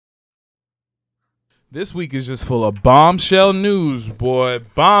This week is just full of bombshell news, boy.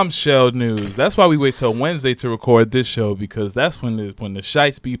 Bombshell news. That's why we wait till Wednesday to record this show, because that's when the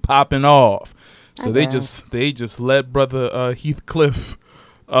shites be popping off. So they just let brother Heathcliff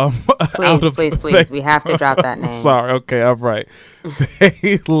Please. We have to drop that name. Sorry, okay, I'm right.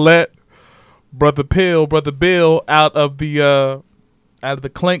 They let brother Bill out of the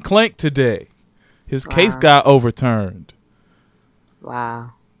clink clink today. His case got overturned.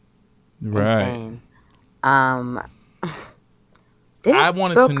 Wow. Right. Insane. Didn't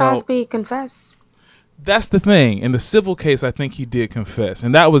Bill Cosby confess? That's the thing. In the civil case, I think he did confess,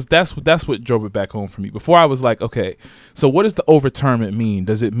 and that's what drove it back home for me. Before, I was like, okay, so what does the overturnment mean?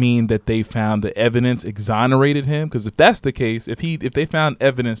 Does it mean that they found the evidence exonerated him? Because if that's the case, if they found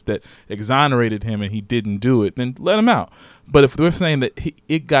evidence that exonerated him and he didn't do it, then let him out. But if we're saying that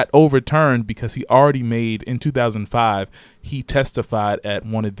it got overturned because he already made, in 2005, he testified at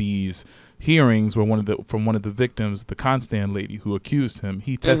one of these hearings where one of the victims, the Constant lady who accused him,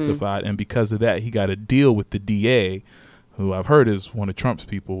 he testified, and because of that, he got a deal with the DA, who I've heard is one of Trump's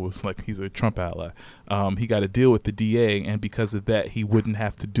people. Was like, he's a Trump ally. He got a deal with the DA, and because of that, he wouldn't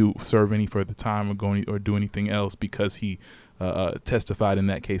have to serve any further time or do anything else because he testified in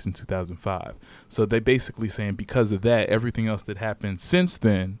that case in 2005. So they basically saying because of that, everything else that happened since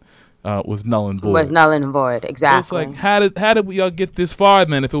then was null and void. Exactly. So it's like, how did we all get this far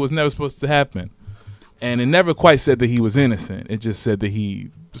then if it was never supposed to happen? And it never quite said that he was innocent. It just said that he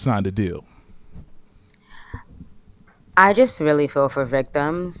signed a deal. I just really feel for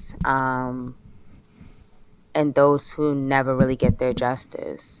victims and those who never really get their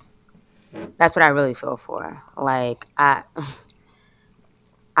justice. That's what I really feel for. Like,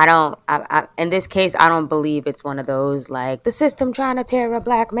 in this case, I don't believe it's one of those, like, the system trying to tear a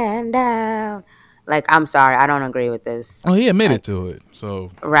black man down. Like, I'm sorry, I don't agree with this. Oh, he admitted to it,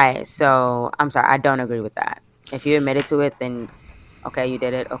 so. Right, so, I'm sorry, I don't agree with that. If you admitted to it, then, okay, you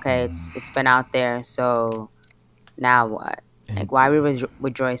did it. Okay, it's been out there, so now what? Like, why are we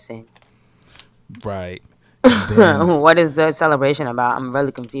rejoicing? Right. What is the celebration about? I'm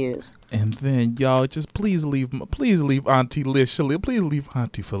really confused. And then y'all just please leave Auntie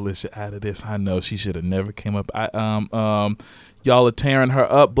Felicia out of this. I know she should have never came up. Y'all are tearing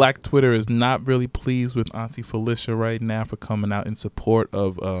her up. Black Twitter is not really pleased with Auntie Felicia right now for coming out in support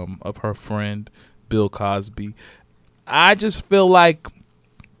of her friend Bill Cosby. I just feel like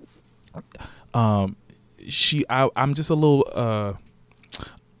I'm just a little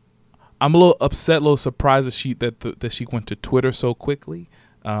I'm a little upset, a little surprised that she went to Twitter so quickly.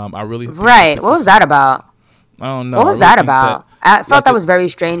 I really think What was that about? I don't know. What was that about? I felt that was very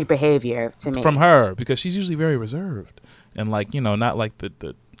strange behavior to me from her, because she's usually very reserved and not like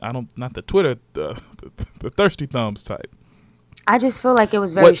not the Twitter the thirsty thumbs type. I just feel like it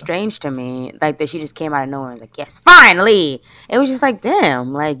was very strange to me, like that she just came out of nowhere and like, yes, finally. It was just like,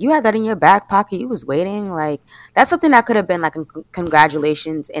 damn, like you had that in your back pocket. You was waiting. Like that's something that could have been like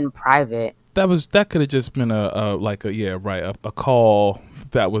congratulations in private. That could have just been a call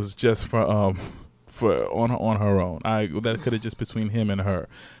that was just for on her own. That could have just between him and her.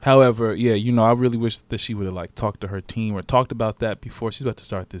 However, I really wish that she would have like talked to her team or talked about that before. She's about to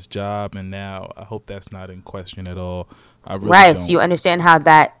start this job, and now I hope that's not in question at all. I really don't. So you understand how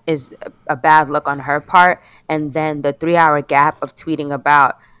that is a bad look on her part, and then the 3-hour gap of tweeting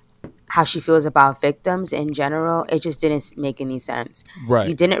about how she feels about victims in general, it just didn't make any sense. Right.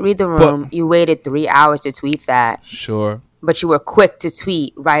 You didn't read the room. You waited 3 hours to tweet that. Sure. But you were quick to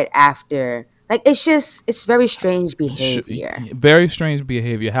tweet right after. Like, it's very strange behavior. Very strange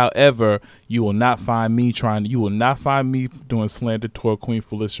behavior. However, you will not find me doing slander toward Queen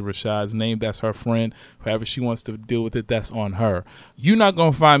Phylicia Rashad's name. That's her friend. However she wants to deal with it, that's on her. You're not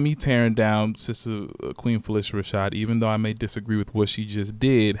going to find me tearing down Sister Queen Phylicia Rashad, even though I may disagree with what she just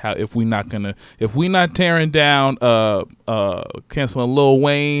did. If we not tearing down, canceling Lil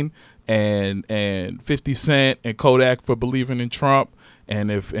Wayne and 50 Cent and Kodak for believing in Trump, and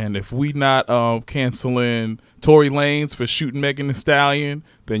if we not canceling Tory Lanez for shooting Megan Thee Stallion,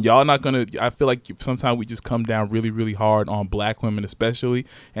 then y'all not gonna. I feel like sometimes we just come down really, really hard on black women, especially,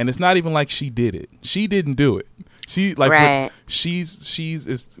 and it's not even like she did it. She didn't do it. She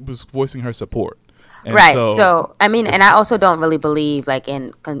was voicing her support. And right. So I mean, and I also don't really believe like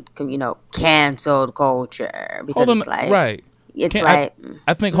in canceled culture, because it's like right. I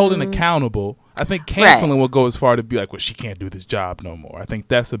think holding accountable. I think canceling will go as far to be like, well, she can't do this job no more. I think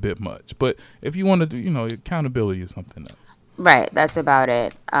that's a bit much. But if you want to do, accountability is something else. Right. That's about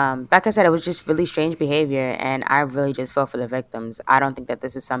it. Like I said, it was just really strange behavior, and I really just feel for the victims. I don't think that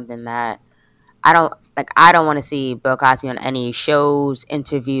this is something that I don't want to see Bill Cosby on any shows,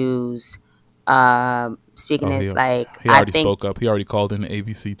 interviews, Speaking is he like, he already spoke up. He already called in the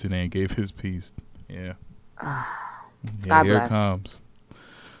ABC today and gave his piece. Yeah. God Here bless. it comes.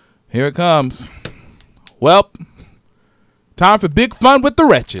 Here it comes. Well, time for big fun with the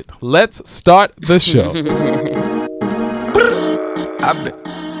wretched. Let's start the show.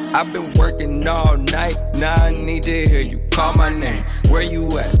 I've been working all night. Now I need to hear you call my name. Where you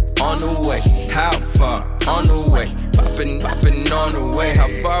at? On the way. How far? On the way. Popping on the way. How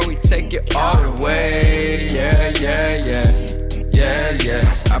far we take it all the way? Yeah.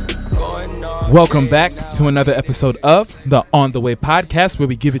 I've been going all Welcome back to another episode of the On the Way podcast, where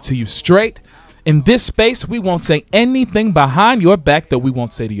we give it to you straight. In this space, we won't say anything behind your back that we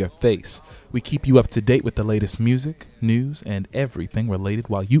won't say to your face. We keep you up to date with the latest music, news, and everything related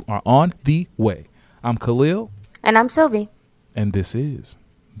while you are on the way. I'm Khalil. And I'm Sylvie. And this is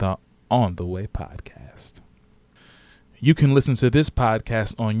the On the Way podcast. You can listen to this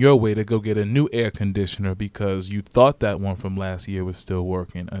podcast on your way to go get a new air conditioner because you thought that one from last year was still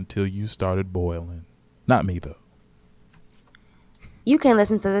working until you started boiling. Not me, though. You can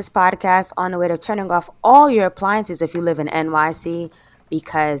listen to this podcast on the way to turning off all your appliances if you live in NYC,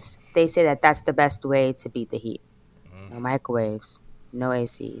 because they say that that's the best way to beat the heat. No microwaves, no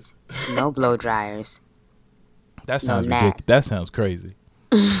ACs, no blow dryers. That sounds No ridiculous. That sounds crazy.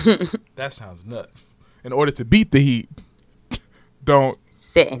 That sounds nuts. In order to beat the heat, don't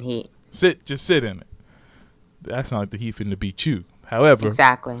Sit in heat. just sit in it. That sounds like the heat finna beat you. However,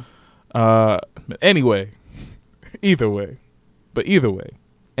 Exactly. anyway, either way,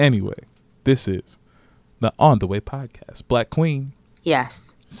 this is the On the Way podcast. Black Queen,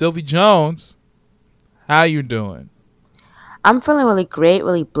 Yes. Sylvie Jones, how you doing? I'm feeling really great,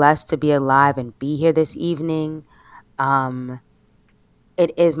 really blessed to be alive and be here this evening.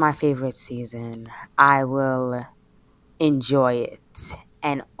 It is my favorite season. I will enjoy it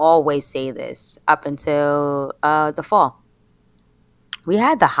and always say this up until the fall. We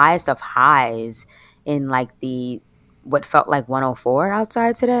had the highest of highs in like what felt like 104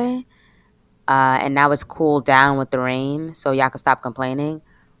 outside today. And now it's cooled down with the rain, so y'all can stop complaining.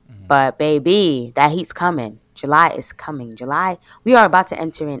 But baby, that heat's coming. July is coming. We are about to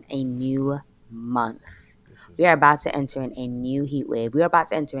enter in a new month. We are about to enter in a new heat wave. We are about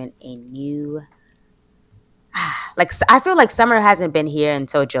to enter in a new... I feel like summer hasn't been here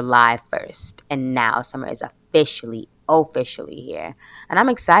until July 1st. And now summer is officially here. And I'm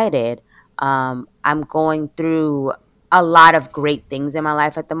excited. I'm going through a lot of great things in my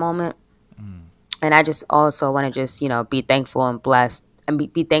life at the moment. And I just also want to just, be thankful and blessed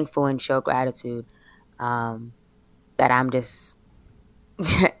and be thankful and show gratitude that I'm just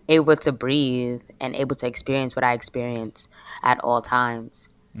able to breathe and able to experience what I experience at all times.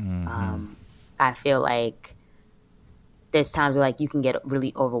 I feel like there's times where I can get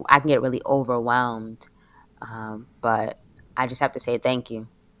really overwhelmed. But I just have to say thank you.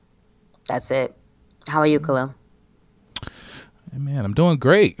 That's it. How are you, Khalil? Hey man, I'm doing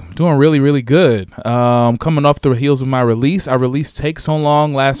great. I'm doing really, really good. Coming off the heels of my release. Our release Take So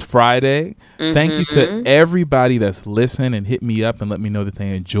Long last Friday. Thank you to everybody that's listened and hit me up and let me know that they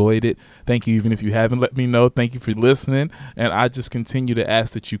enjoyed it. Thank you, even if you haven't let me know. Thank you for listening. And I just continue to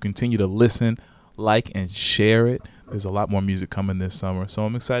ask that you continue to listen, like, and share it. There's a lot more music coming this summer, so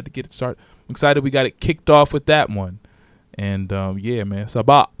I'm excited to get it started. I'm excited we got it kicked off with that one. And yeah, man, it's a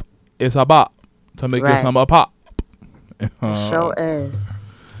bop. It's a bop to make your summer pop. It sure is.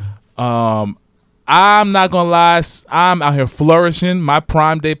 I'm not gonna lie, I'm out here flourishing. My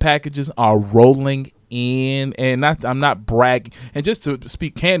Prime Day packages are rolling in, and I'm not bragging. And just to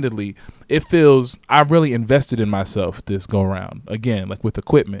speak candidly, it feels I really invested in myself this go around again, like with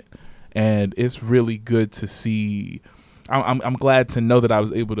equipment, and it's really good to see. I'm glad to know that I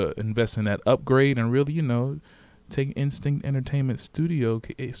was able to invest in that upgrade and really, take Instinct Entertainment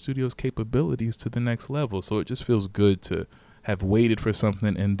Studios capabilities to the next level. So it just feels good to have waited for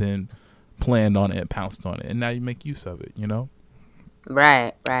something and then planned on it and pounced on it, and now you make use of it.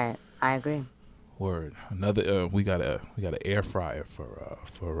 Right. I agree. Word. Another we got an air fryer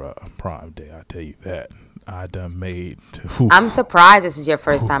for Prime Day. I tell you that. I done made. I'm surprised this is your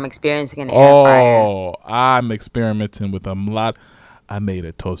first time experiencing an air fryer. Oh, I'm experimenting with a lot. I made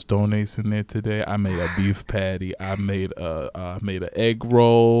a tostones in there today. I made a beef patty. I made an egg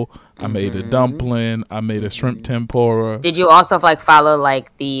roll. I made a dumpling. I made a shrimp tempura. Did you also follow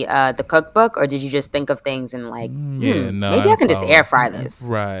the cookbook, or did you just think of things and maybe I can just air fry this?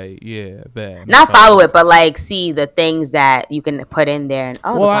 Right? Yeah, that. Not follow it, but see the things that you can put in there and the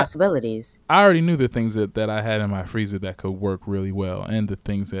possibilities. I already knew the things that I had in my freezer that could work really well, and the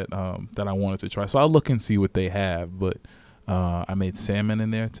things that I wanted to try. So I'll look and see what they have, but. I made salmon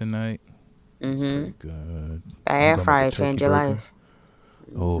in there tonight. It's pretty good. The air fryer changed your life.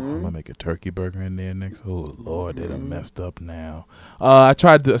 Oh, I'm gonna make a turkey burger in there next. Oh Lord, they done messed up now. I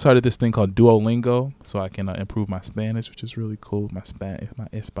started this thing called Duolingo, so I can improve my Spanish, which is really cool. My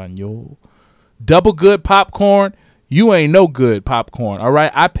Espanol. Double good popcorn. You ain't no good popcorn. All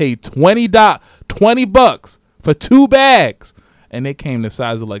right, I paid $20 for 2 bags, and they came the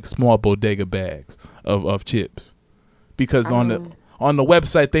size of like small bodega bags of chips, because on the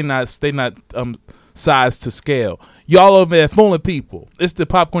website they not size to scale. Y'all over there fooling people. It's the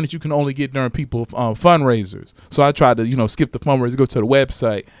popcorn that you can only get during people fundraisers. So I tried to skip the fundraiser, go to the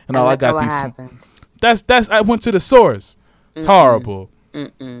website, and all I got these. That's I went to the source. It's horrible.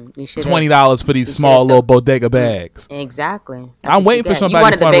 $20 for these small little bodega bags. Exactly. I'm waiting for somebody. You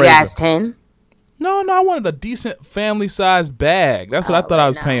wanted the big ass 10? No, I wanted a decent family size bag. That's what I thought I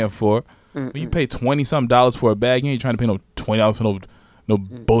was paying for. When you pay $20-something for a bag, you ain't trying to pay no $20 for no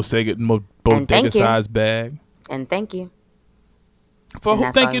bodega size bag. And thank you. For who?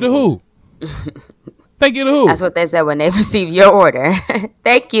 Thank you to who? Thank you to who? That's what they said when they received your order.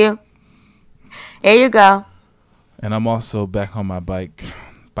 Thank you. Here you go. And I'm also back on my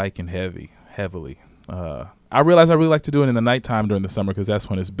biking heavily. I realize I really like to do it in the nighttime during the summer because that's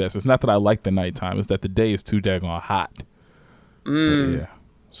when it's best. It's not that I like the nighttime; it's that the day is too daggone hot. Yeah.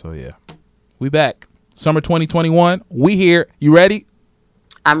 So yeah, we back. Summer 2021. We here. You ready?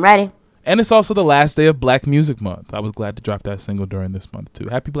 I'm ready. And it's also the last day of Black Music Month. I was glad to drop that single during this month too.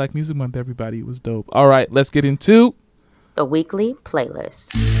 Happy Black Music Month, everybody! It was dope. All right, let's get into the weekly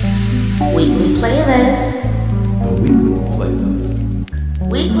playlist. Weekly playlist. The weekly playlist.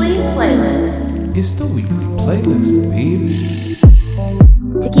 Weekly playlist. It's the weekly playlist, baby.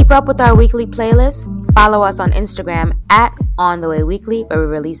 To keep up with our weekly playlist, follow us on Instagram at OnTheWayWeekly, where we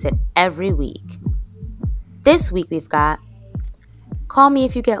release it every week. This week we've got Call Me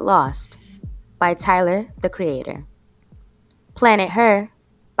If You Get Lost by Tyler, the Creator. Planet Her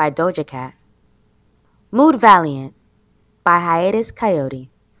by Doja Cat. Mood Valiant by Hiatus Coyote.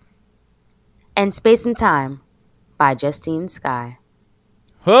 And Space and Time by Justine Skye.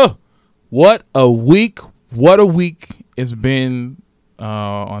 Huh. What a week it's been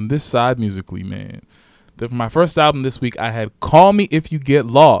on this side musically, man. For my first album this week, I had Call Me If You Get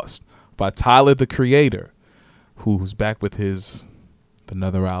Lost by Tyler, the Creator, who's back with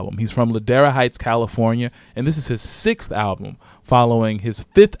another album. He's from Ladera Heights, California, and this is his 6th album, following his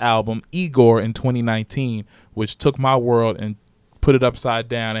 5th album, Igor, in 2019, which took my world and put it upside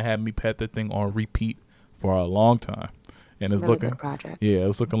down and had me pet the thing on repeat for a long time. And it's looking,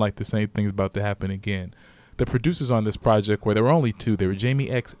 it's looking like the same thing's about to happen again. The producers on this project there were only 2. They were Jamie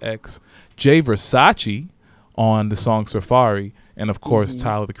XX, Jay Versace on the song Safari, and of course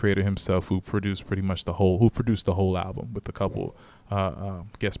Tyler, the Creator himself, who produced the whole album with a couple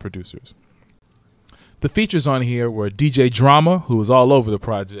guest producers. The features on here were DJ Drama, who was all over the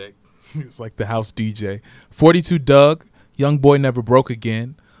project. He's like the house DJ. 42 Doug, Young Boy Never Broke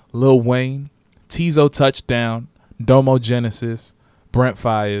Again, Lil Wayne, Tizo Touchdown, Domo Genesis, Brent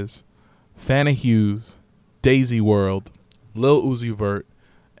Fires, Fana Hughes, Daisy World, Lil Uzi Vert,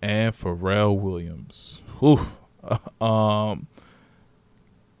 and Pharrell Williams.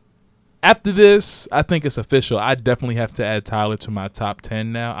 After this, I think it's official. I definitely have to add Tyler to my top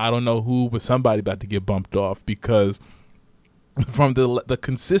 10 now. I don't know who, but somebody about to get bumped off, because from the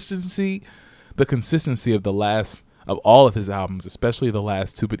consistency of all of his albums, especially the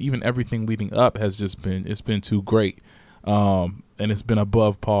last 2, but even everything leading up has just been too great. And it's been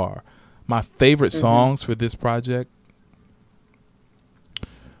above par. My favorite songs for this project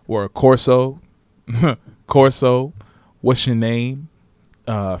were Corso, What's Your Name,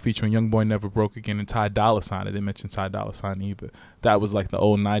 featuring Young Boy Never Broke Again, and Ty Dolla $ign. I didn't mention Ty Dolla $ign either. That was like the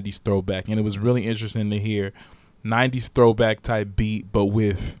old 90s throwback, and it was really interesting to hear 90s throwback type beat, but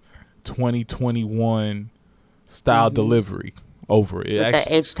with 2021 style delivery over it. With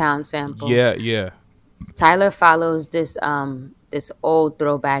the H-Town sample. Yeah. Tyler follows this old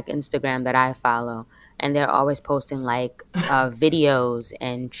throwback Instagram that I follow, and they're always posting like videos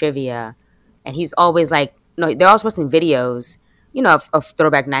and trivia, and he's always like, they're always posting videos, of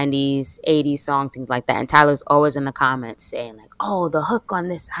throwback 90s, 80s songs, things like that, and Tyler's always in the comments saying like, oh, the hook on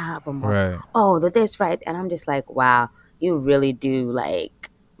this album, or, right. Oh, this, right, and I'm just like, wow, you really do like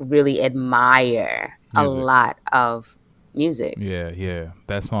really admire music. A lot of music. Yeah,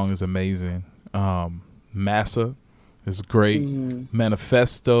 that song is amazing. Massa is great.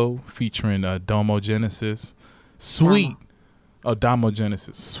 Manifesto featuring Domo Genesis. Sweet. Domo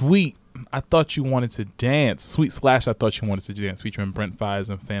Genesis. Sweet. I Thought You Wanted to Dance. Sweet / I Thought You Wanted to Dance featuring Brent Fires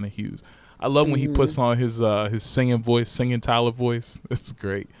and Fana Hughes. I love when he puts on his singing voice, singing Tyler voice. It's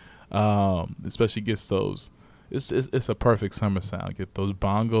great. Especially gets those. It's a perfect summer sound. Get those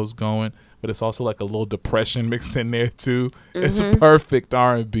bongos going, but it's also like a little depression mixed in there too. It's a perfect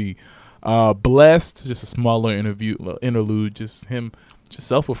R&B. Blessed, just a smaller interlude, just him, just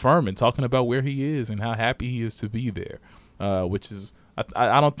self-affirming, talking about where he is and how happy he is to be there. Which is,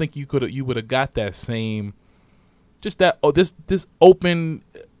 I don't think you would have got that same, just that this open.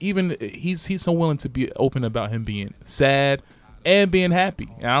 Even he's so willing to be open about him being sad and being happy.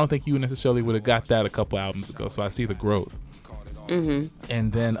 And I don't think you necessarily would have got that a couple albums ago. So I see the growth. And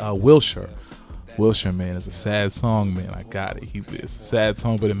then Wilshire. Wilshire, man, is a sad song, man. I got it. It's a sad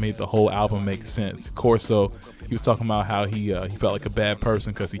song, but it made the whole album make sense. Corso, he was talking about how he felt like a bad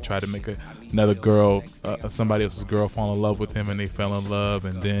person because he tried to make another girl, somebody else's girl, fall in love with him, and they fell in love,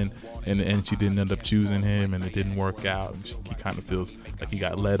 and then in the end she didn't end up choosing him, and it didn't work out. And he kind of feels like he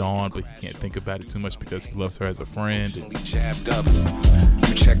got led on, but he can't think about it too much because he loves her as a friend. Jabbed up.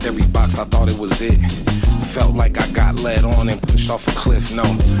 You checked every box, I thought it was it. Felt like I got led on and pushed off a cliff. No,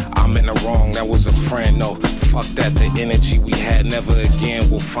 I'm in the wrong, that was a friend. No, fuck that, the energy we had, never again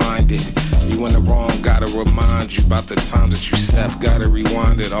will find it. You in the wrong, gotta remind you about the time that you stepped, gotta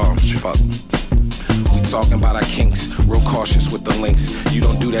rewind it. Oh, fuck. We talking about our kinks, real cautious with the links. You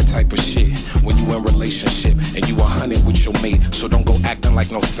don't do that type of shit when you in relationship and you 100 with your mate. So don't go acting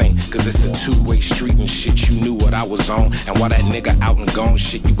like no saint, cause it's a two-way street and shit. You knew what I was on, and while that nigga out and gone,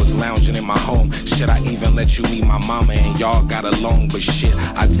 shit, you was lounging in my home. Shit, I even let you meet my mama and y'all got along. But shit,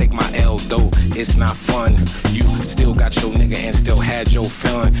 I take my L though, it's not fun. You still got your nigga and still had your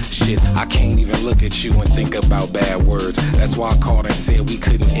feeling. Shit, I can't even look at you and think about bad words. That's why I called and said we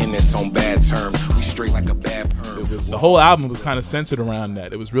couldn't end this on bad terms. We straight like a bad perm. The whole album was kind of centered around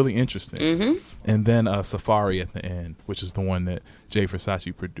that. It was really interesting. And then Safari at the end, which is the one that Jay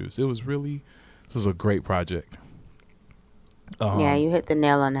Versace produced. This was a great project. Yeah, you hit the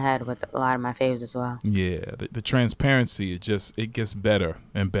nail on the head with a lot of my faves as well. Yeah, the transparency, it gets better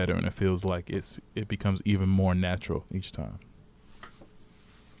and better, and it feels like it becomes even more natural each time.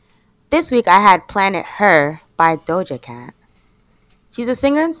 This week I had Planet Her by Doja Cat. She's a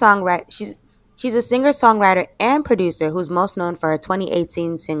singer and songwriter. She's a singer, songwriter, and producer who's most known for her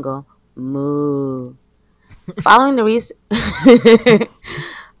 2018 single "Moo." Following,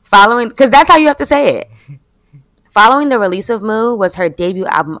 because that's how you have to say it. Following the release of "Moo" was her debut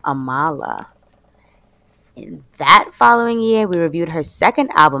album "Amala." In that following year, we reviewed her second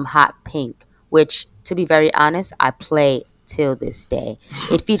album, Hot Pink, which, to be very honest, I play till this day.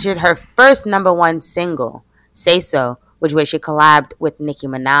 It featured her first #1 single, "Say So," where she collabed with Nicki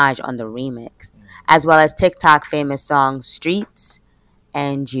Minaj on the remix, as well as TikTok famous songs "Streets"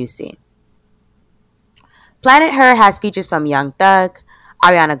 and "Juicy." Planet Her has features from Young Thug,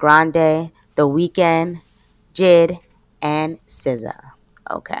 Ariana Grande, The Weeknd, Jid, and SZA.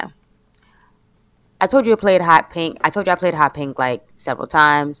 Okay. I told you I played Hot Pink like several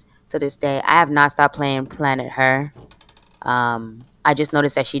times to this day. I have not stopped playing Planet Her. I just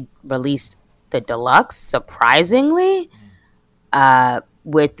noticed that she released the deluxe, surprisingly,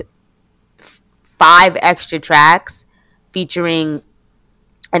 with 5 extra tracks featuring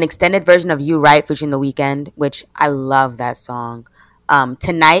an extended version of You Right featuring The Weeknd, which I love that song.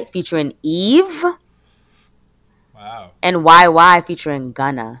 Tonight featuring Eve. Wow. And YY featuring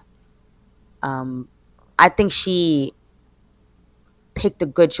Gunna. I think she picked a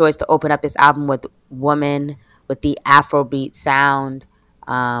good choice to open up this album with Woman, with the Afrobeat sound.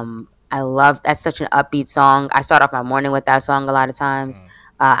 I love, that's such an upbeat song. I start off my morning with that song a lot of times.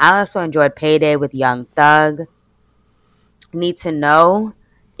 I also enjoyed Payday with Young Thug. Need to Know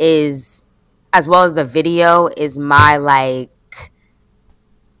is, as well as the video, is my like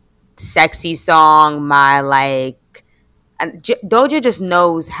sexy song. My like, Doja just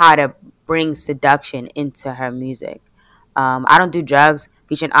knows how to bring seduction into her music. I Don't Do Drugs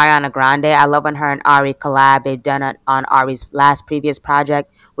featuring Ariana Grande. I love when her and Ari collab. They've done it on Ari's previous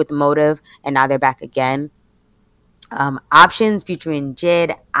project with Motive, and now they're back again. Options featuring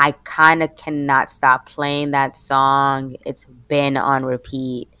Jid. I kind of cannot stop playing that song. It's been on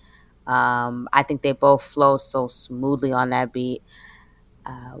repeat. I think they both flow so smoothly on that beat.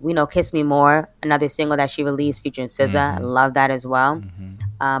 We know Kiss Me More, another single that she released featuring SZA. I love that as well.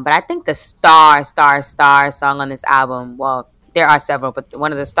 But I think the star song on this album, well, there are several, but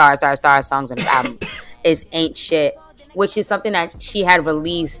one of the star songs on this album is Ain't Shit, which is something that she had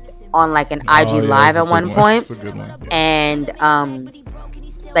released on like an IG Live at one point. That's a good one. And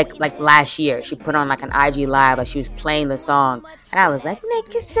like last year, she put on like an IG Live, like she was playing the song, and I was like,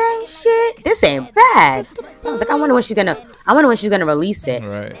 niggas say shit, this ain't bad. I was like, I wonder when she's gonna release it.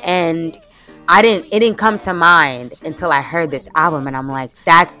 Right. And it didn't come to mind until I heard this album, and I'm like,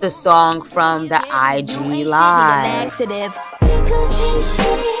 that's the song from the IG Live.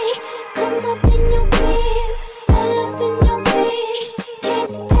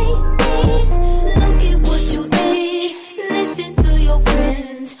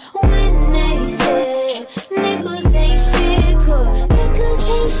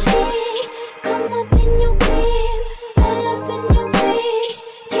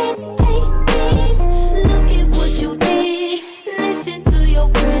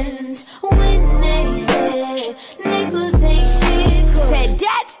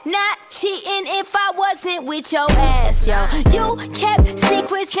 With your ass, yo. You kept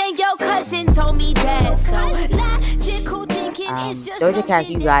secrets and your cousin told me that. So logical thinking is just Doja Cat,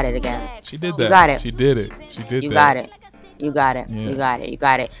 you got it again. She did that. You got it. She did it. She did You that. got it. You got it. Yeah. You got it. You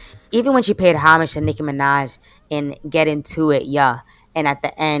got it. Even when she paid homage to Nicki Minaj in Get Into It, yeah. And at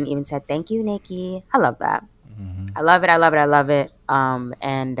the end even said, thank you, Nicki. I love that. Mm-hmm. I love it. I love it. I love it.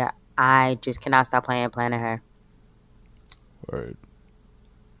 And I just cannot stop playing Planet Her. Word.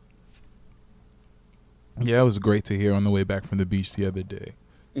 Yeah, it was great to hear on the way back from the beach the other day.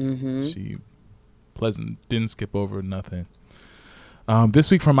 Mm-hmm. She pleasant, didn't skip over nothing. This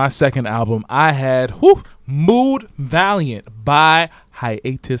week for my second album, I had Mood Valiant by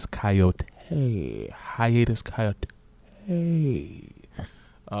Hiatus Kaiyote. Hiatus Kaiyote.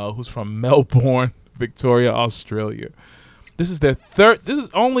 Who's from Melbourne, Victoria, Australia. This is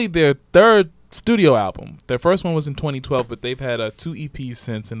only their third studio album. Their first one was in 2012, but they've had 2 EPs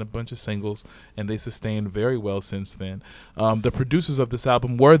since and a bunch of singles, and they sustained very well since then. The producers of this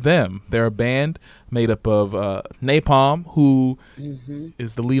album were them. They're a band made up of Napalm, who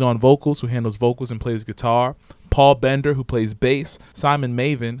is the lead on vocals, who handles vocals and plays guitar, Paul Bender, who plays bass, Simon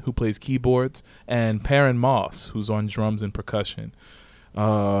Maven, who plays keyboards, and Perrin Moss, who's on drums and percussion.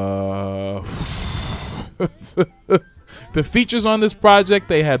 The features on this project,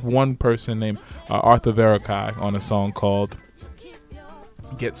 they had one person named Arthur Verocai on a song called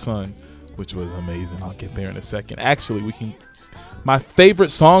Get Sun, which was amazing. I'll get there in a second. Actually, my favorite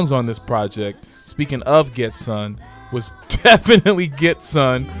songs on this project, speaking of Get Sun, was definitely Get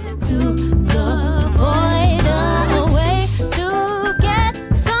Sun.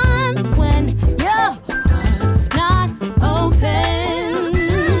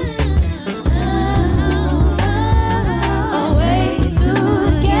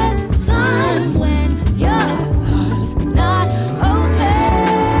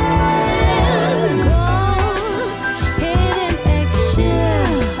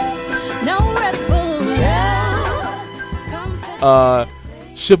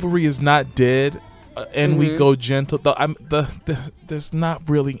 Chivalry is Not Dead, and We Go Gentle. There's not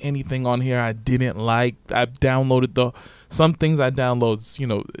really anything on here I didn't like. I downloaded some things I download,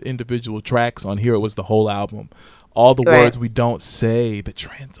 individual tracks. On here it was the whole album. All the words we don't say, the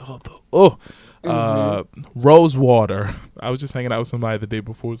trends, Rosewater. I was just hanging out with somebody the day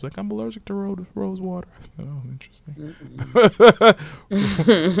before. It's like, I'm allergic to rosewater. I said, oh, interesting.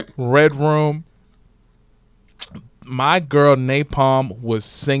 Red Room. My girl Napalm was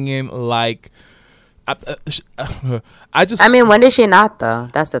singing like when did she not though?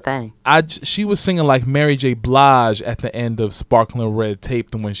 That's the thing. She was singing like Mary J. Blige at the end of Sparkling Red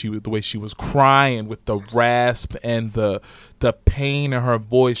Tape, the way she was crying with the rasp and the pain in her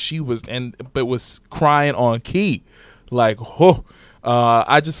voice. But was crying on key, like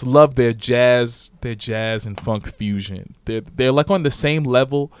I just love their jazz and funk fusion. They're like on the same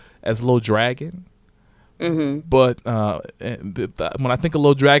level as Lil Dragon. Mm-hmm. But when I think of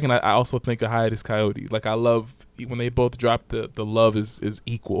Lil Dragon, I also think of Hiatus Kaiyote. Like, I love when they both drop, the love is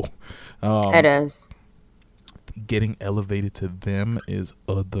equal. It is. Getting elevated to them is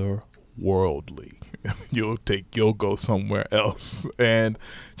otherworldly. You'll go somewhere else. And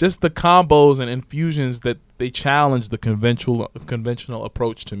just the combos and infusions that they challenge the conventional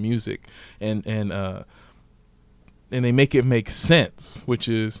approach to music, and they make it make sense, which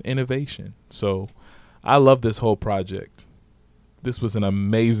is innovation. So I love this whole project. This was an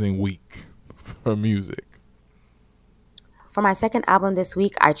amazing week for music. For my second album this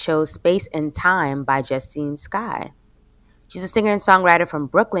week, I chose Space and Time by Justine Skye. She's a singer and songwriter from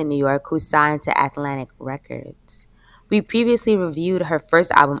Brooklyn, New York, who signed to Atlantic Records. We previously reviewed her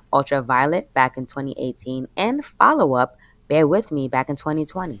first album, Ultraviolet, back in 2018, and follow-up, Bear With Me, back in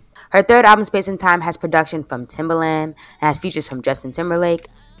 2020. Her third album, Space and Time, has production from Timbaland and has features from Justin Timberlake,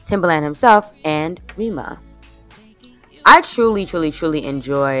 Timbaland himself, and Rema. I truly, truly, truly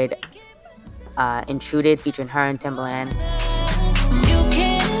enjoyed Intruded, featuring her and Timbaland. You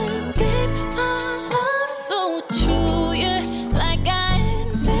can't escape my love so true, yeah. Like I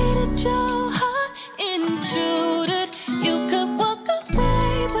invaded your heart.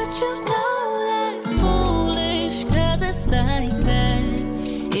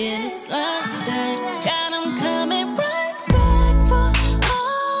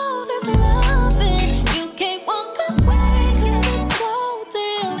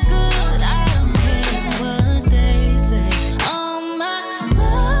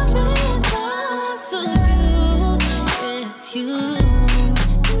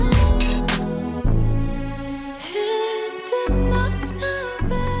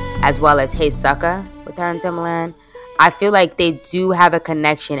 as well as Hey Sucker with her and Timbaland. I feel like they do have a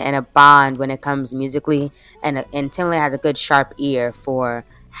connection and a bond when it comes musically, and Timbaland has a good sharp ear for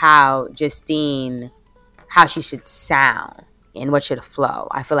how Justine, how she should sound and what should flow.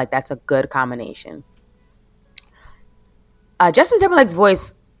 I feel like that's a good combination. Justin Timberlake's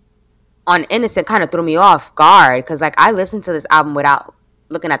voice on Innocent kind of threw me off guard because like I listened to this album without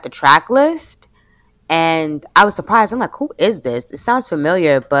looking at the track list, and I was surprised. I'm like, who is this? It sounds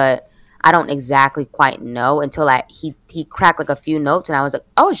familiar, but I don't exactly quite know until he cracked like a few notes, and I was like,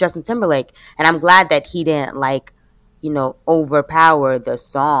 oh, it's Justin Timberlake. And I'm glad that he didn't like, overpower the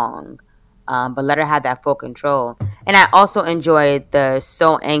song, but let her have that full control. And I also enjoyed the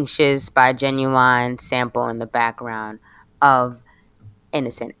So Anxious by Genuine sample in the background of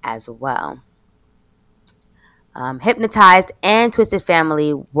Innocent as well. Hypnotized and Twisted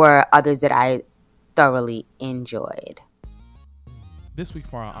Family were others that I thoroughly enjoyed. This week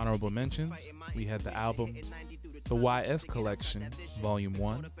for our honorable mentions, we had the album The YS Collection, Volume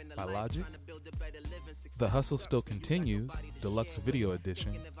 1 by Logic, The Hustle Still Continues, Deluxe Video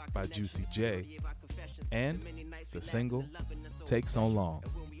Edition by Juicy J, and the single Take So Long,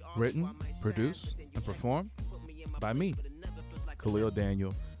 written, produced, and performed by me, Khalil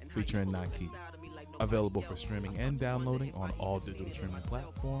Daniel, featuring Nike. Available for streaming and downloading on all digital streaming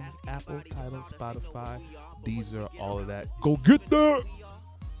platforms, Apple, Tidal, Spotify, Deezer, all of that. Go get that!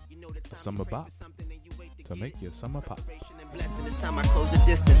 A summer bop to make your summer pop. This time I close the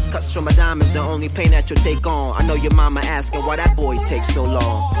distance. Cuts from a dime is the only pain that you'll take on. I know your mama asking why that boy takes so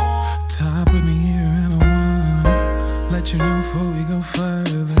long. Top of the year and I wanna let you know before we go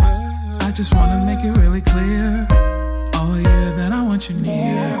further. I just wanna make it really clear. Oh yeah, that I want you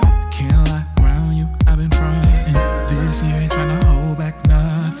near. Can't lie around you, I've been frontin'. This year ain't tryna hold back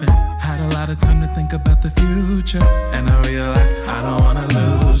nothing. Had a lot of time to think about the future, and I realized I don't wanna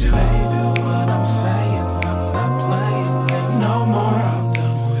lose you. Baby, what I'm saying is I'm not playing games no more. I'm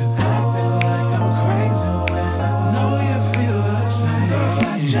done with acting like I'm crazy when I know you feel the same. Girl,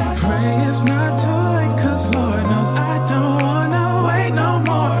 I just pray it's not too late, 'cause Lord knows I don't wanna wait no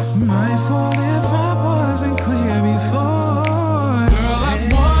more. My fault if I wasn't clear before.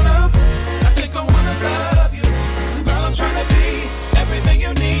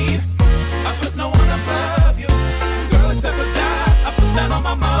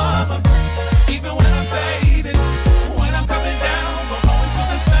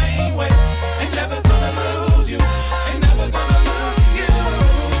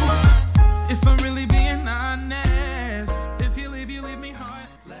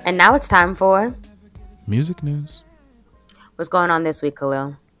 And now it's time for music news. What's going on this week,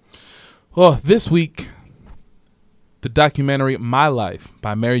 Khalil? Well, this week, the documentary My Life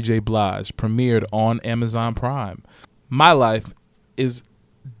by Mary J. Blige premiered on Amazon Prime. My Life is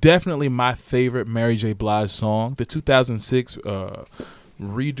definitely my favorite Mary J. Blige song. The 2006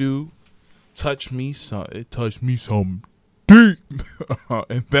 redo, it touched me some deep.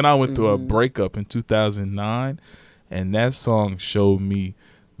 And then I went through a breakup in 2009, and that song showed me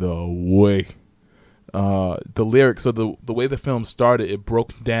the way. The lyrics, so the way the film started, it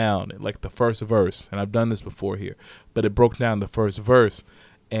broke down like the first verse, and I've done this before here, but it broke down the first verse,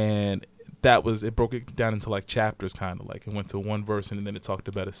 and it broke it down into like chapters, kind of like it went to one verse and then it talked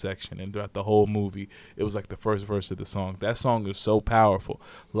about a section, and throughout the whole movie it was like the first verse of the song. That song is so powerful.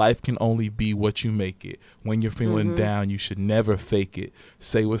 Life can only be what you make it. When you're feeling down, you should never fake it.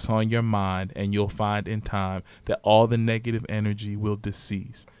 Say what's on your mind, and you'll find in time that all the negative energy will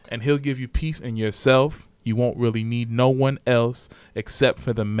decease, and he'll give you peace in yourself. You won't really need no one else except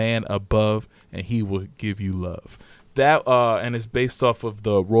for the man above, and he will give you love. That and it's based off of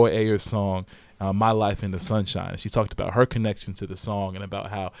the Roy Ayers song My Life in the Sunshine. She talked about her connection to the song and about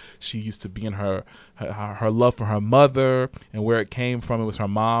how she used to be in her love for her mother and where it came from. It was her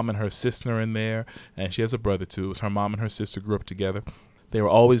mom and her sister in there, and she has a brother too. It was her mom and her sister grew up together. They were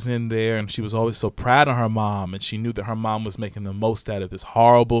always in there, and she was always so proud of her mom, and she knew that her mom was making the most out of this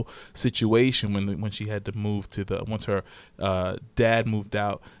horrible situation when she had to move to once her dad moved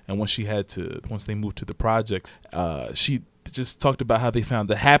out, and once they moved to the project. She just talked about how they found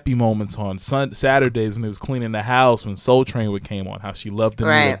the happy moments on Saturdays when they was cleaning the house when Soul Train came on, how she loved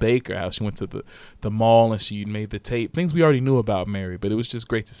Anita Baker, how she went to the mall and she made the tape, things we already knew about Mary, but it was just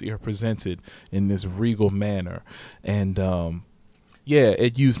great to see her presented in this regal manner. And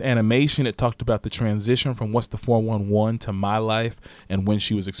it used animation. It talked about the transition from What's the 411 to My Life, and when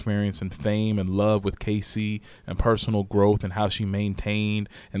she was experiencing fame and love with KC and personal growth and how she maintained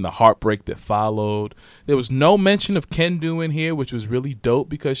and the heartbreak that followed. There was no mention of Kendu in here, which was really dope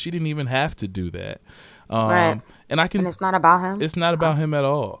because she didn't even have to do that. Right. And it's not about him. It's not about him at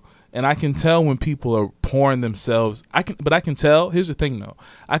all. And I can tell when people are pouring themselves. I can tell. Here's the thing, though.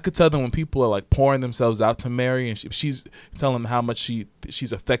 I could tell them when people are like pouring themselves out to Mary, and she's telling them how much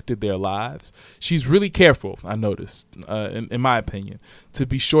she's affected their lives. She's really careful. I noticed, in my opinion, to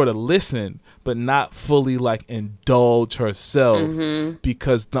be sure to listen, but not fully like indulge herself,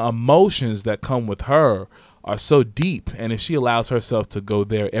 because the emotions that come with her are so deep, and if she allows herself to go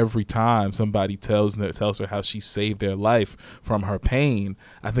there every time somebody tells her how she saved their life from her pain,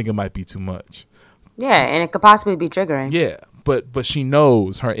 I think it might be too much. Yeah, and it could possibly be triggering. Yeah, but she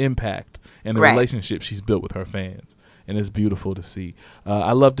knows her impact and the Right. relationship she's built with her fans, and it's beautiful to see.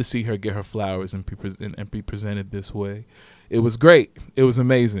 I love to see her get her flowers and be presented this way. It was great. It was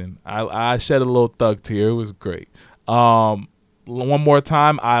amazing. I shed a little thug tear. It was great. One more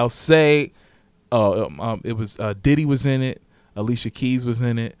time, I'll say. It was Diddy was in it, Alicia Keys was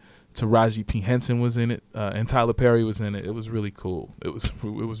in it, Taraji P. Henson was in it, and Tyler Perry was in it. It was really cool. It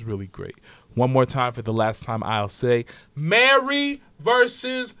was really great. One more time for the last time, I'll say Mary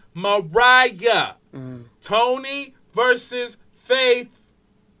versus Mariah, Tony versus Faith,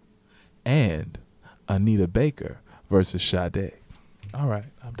 and Anita Baker versus Sade. All right,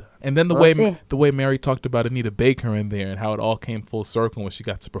 I'm done. And then the way Mary talked about Anita Baker in there and how it all came full circle when she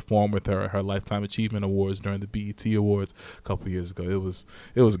got to perform with her at her Lifetime Achievement Awards during the BET Awards a couple years ago. It was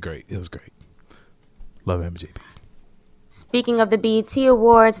great. It was great. Love MJB. Speaking of the BET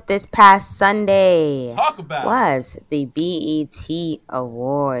Awards, this past Sunday was the BET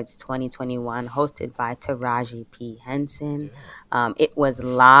Awards 2021, hosted by Taraji P. Henson. It was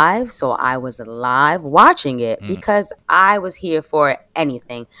live, so I was live watching it because I was here for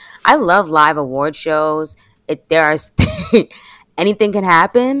anything. I love live award shows. Anything can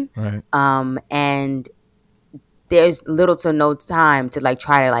happen, right? And there's little to no time to like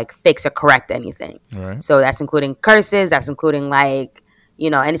try to like fix or correct anything. Right. So that's including curses. That's including like,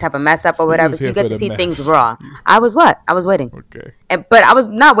 any type of mess up or whatever. So you get to see things raw. I was waiting. Okay. But I was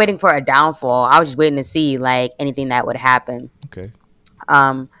not waiting for a downfall. I was just waiting to see like anything that would happen. Okay.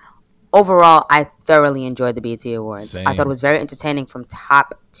 Overall, I thoroughly enjoyed the BET Awards. Same. I thought it was very entertaining from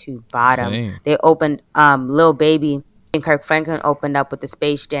top to bottom. Same. They opened Lil Baby and Kirk Franklin opened up with the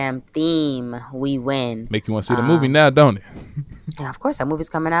Space Jam theme, We Win. Make you want to see the movie now, don't it? Yeah, of course. That movie's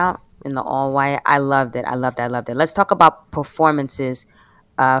coming out in the all white. I loved it. Let's talk about performances.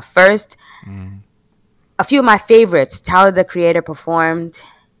 First, a few of my favorites. Tyler, the Creator, performed.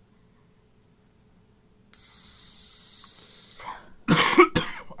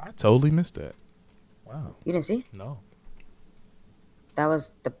 I totally missed that. Wow. You didn't see? No. That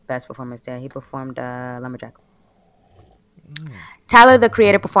was the best performance there. He performed Lumberjack. Tyler, the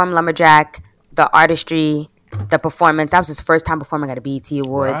Creator, performed Lumberjack. The artistry, the performance. That was his first time performing at a BET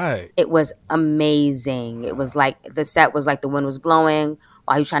Awards. Right. It was amazing. It was like the set was like the wind was blowing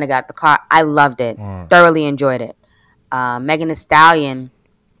while he was trying to get out the car. I loved it. Thoroughly enjoyed it. Megan Thee Stallion,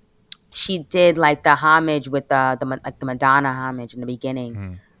 she did like the homage with the Madonna homage in the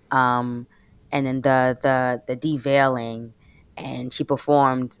beginning, and then the deveiling, and she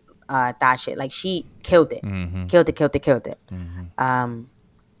performed that shit. Like she killed it. Killed it.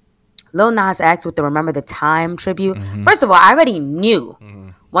 Lil Nas X with the Remember the Time tribute. First of all, I already knew.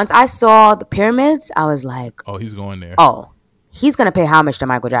 Once I saw the pyramids, I was like, oh, he's going there. Oh, he's going to pay homage to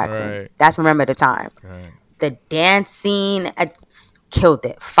Michael Jackson. Right. That's Remember the Time. Right. The dance scene, killed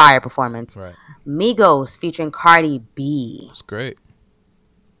it. Fire performance. Right. Migos featuring Cardi B. It's great.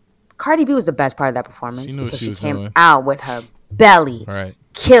 Cardi B was the best part of that performance She knew because what she was came doing. out with her belly. Right.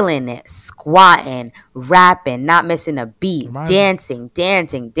 Killing it, squatting, rapping, not missing a beat, dancing.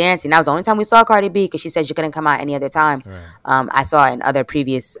 That was the only time we saw Cardi B because she said she couldn't come out any other time. Right. I saw it in other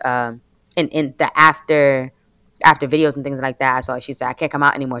previous, in the after videos and things like that. I saw she said I can't come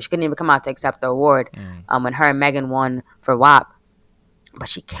out anymore. She couldn't even come out to accept the award when her and Megan won for WAP. But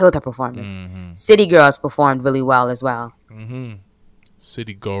she killed her performance. City Girls performed really well as well.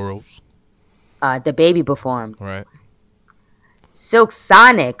 City Girls. The Baby performed. Right. Silk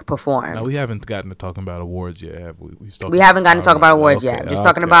Sonic performed. Now we haven't gotten to talking about awards yet, have we? We haven't gotten to talk about awards yet. Just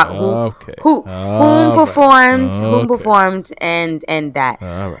talking about whom performed and that.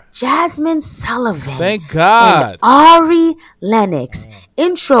 All right. Jasmine Sullivan. Thank God. And Ari Lennox,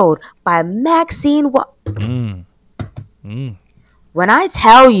 introed by Maxine. When I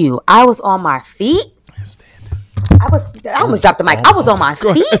tell you, I was on my feet. I almost dropped the mic. I was on my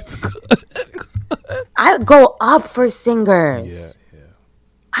feet. I go up for singers. Yeah.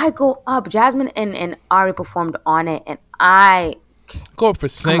 I go up. Jasmine and Ari performed on it, and I go up for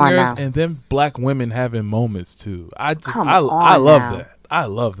singers, and then black women having moments too. I love that. I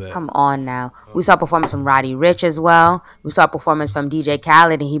love that. Come on now. We saw a performance from Roddy Ricch as well. We saw a performance from DJ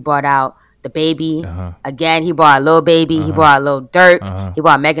Khaled, and he brought out the baby. Again, he brought a Lil Baby. He brought a Lil Durk. He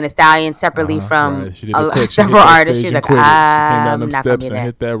brought Megan Thee Stallion separately from Right. She did a quick, several artists. She's like, she came down them not gonna be steps and there.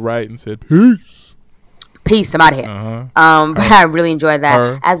 hit that right and said, peace. Peace, I'm out of here. But I really enjoyed that.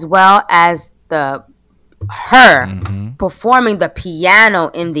 Her. As well as her performing the piano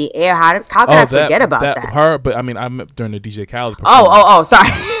in the air. How can I forget about that? Her, but I mean, I meant during the DJ Khaled performance. Oh, sorry.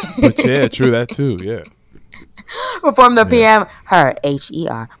 But yeah, true, that too, yeah. Perform the piano. Her,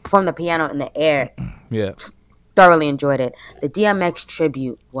 Her. Perform the piano in the air. Yeah. Thoroughly enjoyed it. The DMX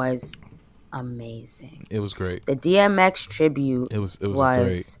tribute was amazing. It was great. The DMX tribute It was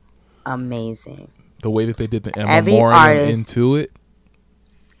was amazing. The way that they did the Every memoriam artist- into it.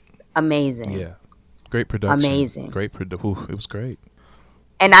 Amazing. Yeah. Great production. Amazing. Great it was great.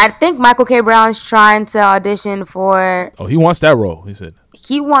 And I think Michael K. Brown's trying to audition for. Oh, he wants that role. He said,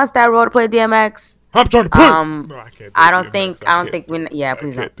 He wants that role to play DMX. I'm trying to play. No, I can't do I don't DMX. think we. Yeah,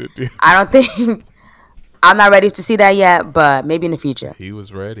 please don't. Can't do DMX. I don't think. I'm not ready to see that yet, but maybe in the future. He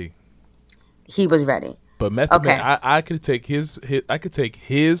was ready. He was ready. But Method Man, I could take his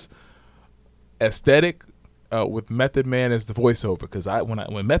aesthetic with Method Man as the voiceover, because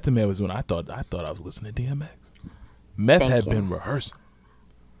when Method Man was doing, I thought I was listening to DMX. Meth had been rehearsing.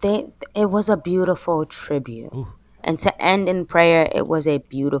 It was a beautiful tribute. Ooh. And to end in prayer, it was a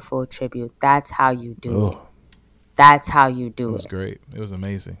beautiful tribute. That's how you do it. That's how you do it. It was great. It was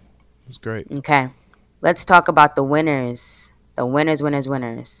amazing. It was great. Okay. Let's talk about the winners. The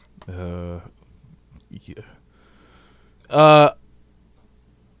winners. Yeah.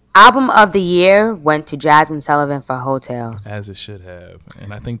 Album of the year went to Jasmine Sullivan for Hotels. As it should have.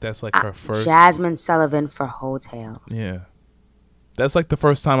 And I think that's like her first. Jasmine Sullivan for Hotels. Yeah. That's like the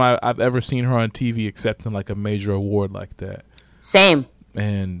first time I've ever seen her on TV accepting like a major award like that. Same.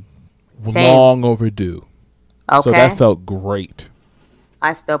 And long overdue. Okay. So that felt great.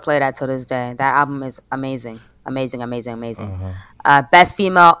 I still play that to this day. That album is amazing. Amazing. Best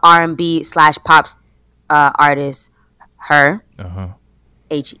female R&B / pop artist, her. Her.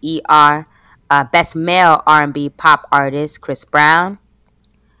 Best male R&B pop artist, Chris Brown.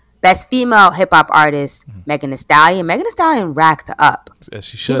 Best female hip hop artist, Megan Thee Stallion. Megan Thee Stallion racked up. As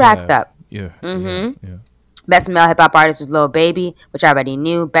she should. She racked up. Yeah. Yeah. Best male hip hop artist was Lil Baby, which I already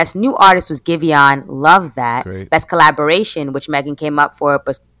knew. Best new artist was Giveon. Love that. Great. Best collaboration, which Megan came up for,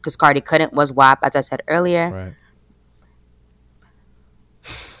 but because Cardi couldn't, was WAP, as I said earlier. Right.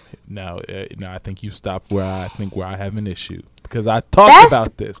 Now, I think you stopped where I have an issue, because I talked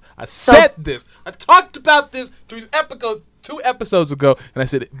about this. I talked about this 2 episodes ago, and I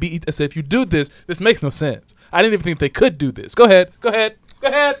said, if you do this makes no sense. I didn't even think they could do this. Go ahead.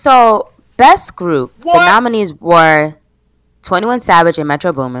 So, best group, What? the nominees were 21 Savage and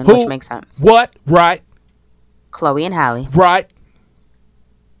Metro Boomin, which makes sense. What? Right. Chloe and Halle. Right.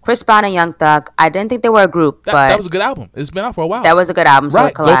 Chris Brown and Young Thug. I didn't think they were a group, but That was a good album. It's been out for a while. that was a good album. So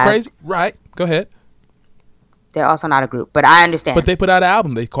right. it Go collabed. crazy. Right. Go ahead. They're also not a group, but I understand. But they put out an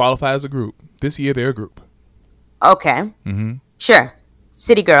album. They qualify as a group. This year, they're a group. Okay. Sure.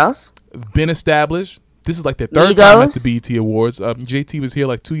 City Girls. Been established. This is like their third time at the Migos. BET Awards. JT was here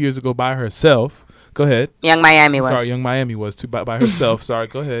like 2 years ago by herself. Go ahead. Young Miami was. Sorry, Young Miami was too by herself. Sorry.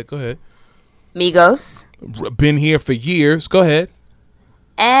 Go ahead. Migos. Been here for years. Go ahead.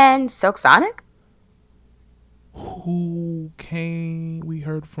 And Silk Sonic. Who we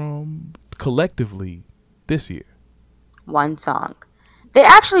heard from collectively this year? One song. They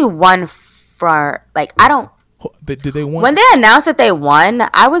actually won for, like, I don't. Did they win? When they announced that they won,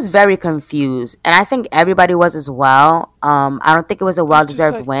 I was very confused. And I think everybody was as well. I don't think it was a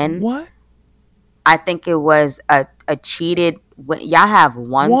well-deserved win. What? I think it was a cheated win. Y'all have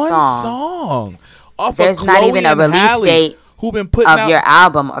one song. Off There's of not Chloe even a and release Halle, date who been putting of out your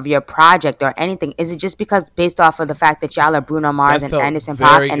album, of your project, or anything. Is it just because based off of the fact that y'all are Bruno Mars That and felt Anderson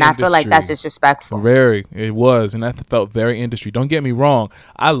 .Paak? very And I feel like that's industry. disrespectful. Very, it was, and that felt very industry. Don't get me wrong,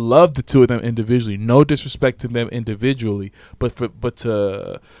 I love the two of them individually. No disrespect to them individually, but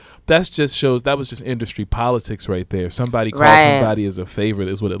that just shows that was just industry politics right there. Somebody called somebody as a favorite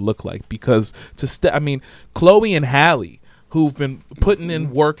is what it looked like, because Chloe and Halle, who've been putting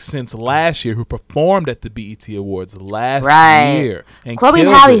in work since last year, who performed at the BET Awards last year, and Chloe and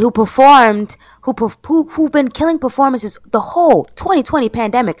Halle, who performed, who've been killing performances the whole 2020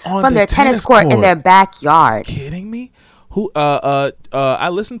 pandemic On from the their tennis court in their backyard. Kidding me? I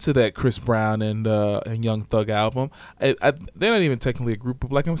listened to that Chris Brown and Young Thug album. They're not even technically a group,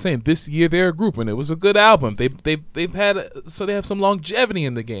 but like I'm saying, this year they're a group, and it was a good album. They have some longevity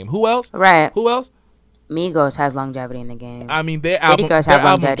in the game. Who else? Right. Who else? Migos has longevity in the game. I mean, their City album, Girls their have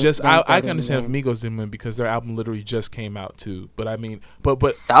album longevity- just. I longevity can in the understand if game. Migos didn't win because their album literally just came out too. But I mean, but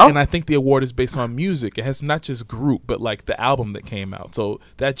So? and I think the award is based on music. It has not just group, but like the album that came out. So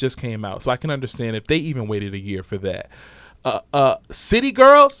that just came out. So I can understand if they even waited a year for that. City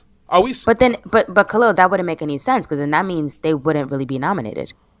Girls, are we? But Khalil, that wouldn't make any sense because then that means they wouldn't really be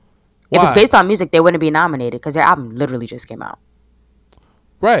nominated. If Why? it's based on music, they wouldn't be nominated because their album literally just came out.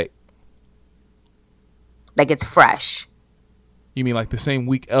 Right. Like it's fresh. You mean like the same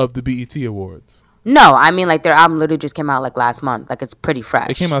week of the BET Awards? No, I mean like their album literally just came out like last month. Like it's pretty fresh.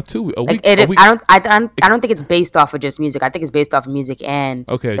 It came out a Like week. it, a week. I don't think it's based off of just music. I think it's based off of music and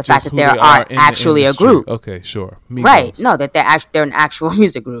Okay, the just fact that who they they are in the actually a industry. group. Okay, sure. Migos. Right? No, that they're an actual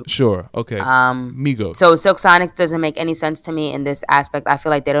music group. Sure. Okay. Migos. So Silk Sonic doesn't make any sense to me in this aspect. I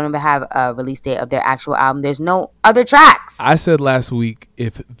feel like they don't even have a release date of their actual album. There's no other tracks. I said last week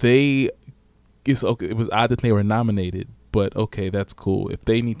if they, it's okay. It was odd that they were nominated, but okay, that's cool. If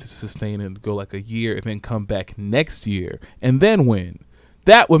they need to sustain and go like a year and then come back next year and then win,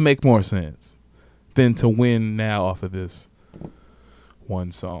 that would make more sense than to win now off of this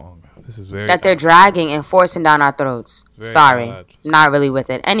one song. This is very that they're dragging and forcing down our throats. Very Sorry, odd. not really with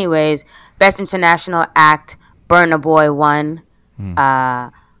it. Anyways, Best International Act, Burna Boy won.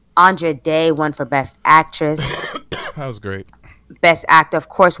 Andra Day won for Best Actress. that was great. Best Actor, of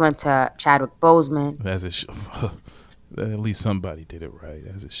course, went to Chadwick Boseman. As it at least somebody did it right,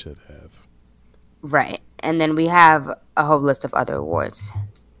 as it should have. Right. And then we have a whole list of other awards.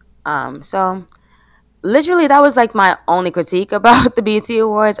 So literally that was like my only critique about the BET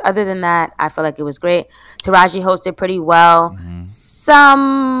Awards. Other than that, I feel like it was great. Taraji hosted pretty well.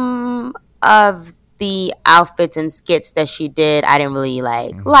 Some of the outfits and skits that she did, I didn't really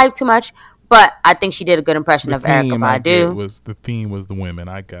like too much. But I think she did a good impression of Erykah Badu. The theme was the women.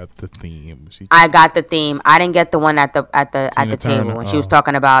 I got the theme. I got the theme. I didn't get the one at the Tina table Turner, when she was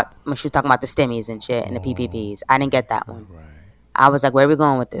talking about the stimmies and shit and the PPPs. I didn't get that one. Right. I was like, where are we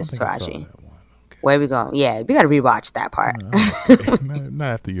going with this, I saw Taraji? that one. Okay. Where are we going? Yeah, we got to rewatch that part. Okay. not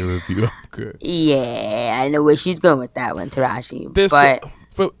after your review. I'm good. Yeah, I know where she's going with that one, Taraji. This, but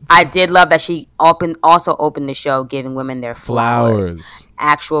I did love that she also opened the show giving women their flowers.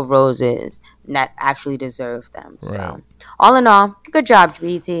 Actual roses that actually deserve them. So, Right. all in all, good job,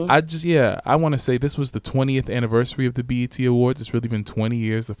 BET. I want to say this was the 20th anniversary of the BET Awards. It's really been 20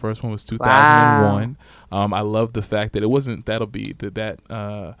 years. The first one was 2001. I love the fact that it wasn't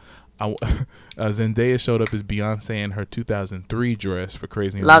Zendaya showed up as Beyonce in her 2003 dress for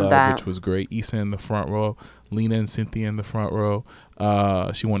Crazy in Love Love, that. which was great. Issa in the front row, Lena and Cynthia in the front row.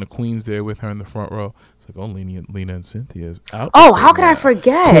 She won the Queens there with her in the front row. It's like, oh, Lena and Cynthia's out. Oh, how could I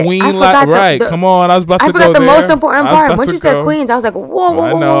forget? Queen, I forgot right? Come on, I was about to go forgot the there. most important I was part. about Once to you said go. Queens, I was like, whoa.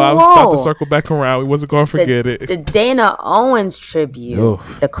 I know. I was about to circle back around. We wasn't gonna forget it. The Dana Owens tribute,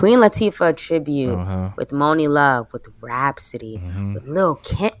 Oof. the Queen Latifah tribute Uh-huh. with Moni Love, with Rhapsody, with Lil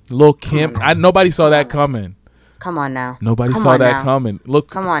Kim. Lil Kim, nobody saw that coming. Come on now. Nobody Come saw on that now. coming. Look,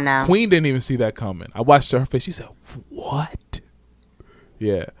 Come on now. Queen didn't even see that coming. I watched her face. She said, "What?"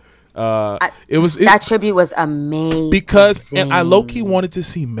 Yeah, That tribute was amazing. because and I low key wanted to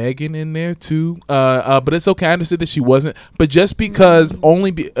see Megan in there too. But it's okay. I understood that she wasn't. But just because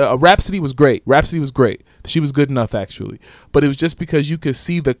Rhapsody was great. Rhapsody was great. She was good enough actually. But it was just because you could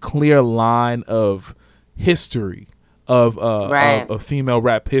see the clear line of history of female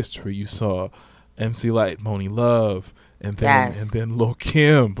rap history. You saw MC Lyte, Moni Love, and then Lil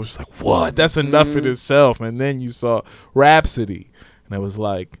Kim, which was like, what? That's enough in itself. And then you saw Rhapsody, and it was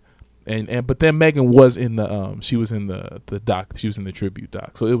like, but then Megan was in the she was in the doc, she was in the tribute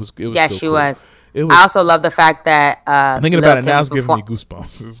doc, so it was Yeah, still she cool. was. It was. I also love the fact that Thinking Lil about it Kim now, was it's giving me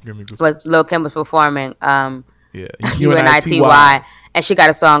goosebumps. It's giving me goosebumps. was Lil Kim was performing Yeah, UNITY, and she got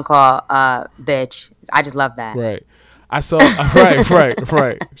a song called "Bitch." I just love that. Right. I saw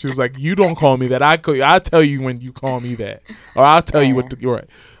right. She was like, "You don't call me that. I'll tell you when you call me that, or I'll tell you what to." You're right.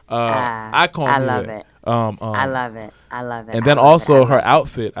 I call me I love that. it. I love it. I love it. And then also her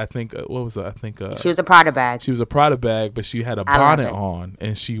outfit. I think what was it? I think she was a Prada bag. She was a Prada bag, but she had a bonnet on,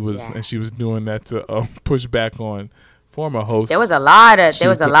 and she was doing that to push back on former host. There was a lot of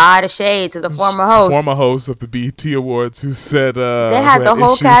shade to the former host of the BET Awards who said they had the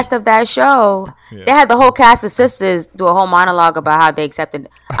whole cast of that show. Yeah. They had the whole cast of sisters do a whole monologue about how they accepted.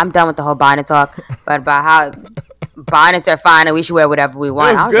 I'm done with the whole bonnet talk, but about how bonnets are fine and we should wear whatever we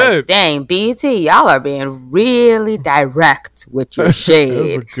want. I was good. like, dang, BET, y'all are being really direct with your shade That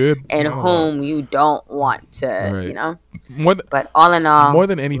was a good and monologue. whom you don't want to, you know. But all in all, more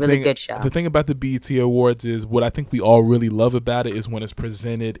than anything, really good show. The thing about the BET Awards is what I think we all really love about it is when it's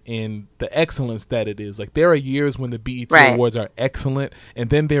presented in the excellence that it is. Like there are years when the BET Awards are excellent, and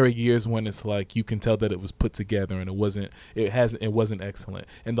then there are years when it's like you can tell that it was put together and it wasn't excellent.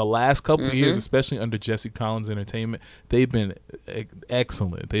 And the last couple of years, especially under Jesse Collins Entertainment, they've been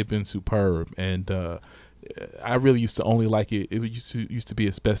excellent. They've been superb, and I really used to only like it. It used to be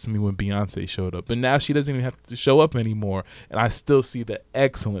its best to me when Beyonce showed up, but now she doesn't even have to show up anymore, and I still see the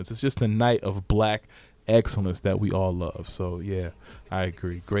excellence. It's just a night of black excellence that we all love. So yeah, I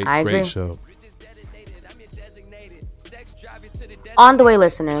agree. Great show. On the way,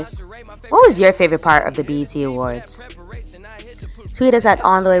 listeners, what was your favorite part of the BET Awards? Tweet us at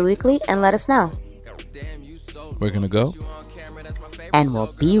On the Way Weekly and let us know. We're gonna go. And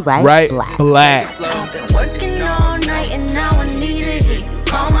we'll be right black. I've been working all night and now I need to hear you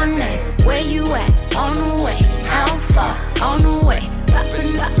call my name. Where you at? On the way. How far? On the way.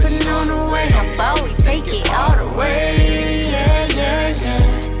 Poppin' on the way. How far we take it all the way? Yeah.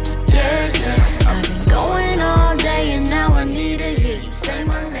 I've been going all day and now I need to hear you say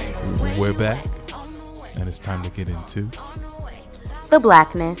my name. We're back, and it's time to get into the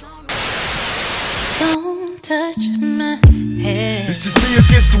blackness. Don't touch my head. It's just me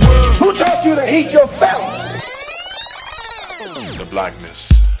against the world. Who taught you to heat your felt? The blackness.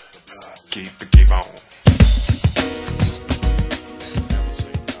 Keep on.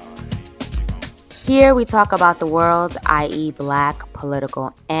 Here we talk about the world, i.e. black,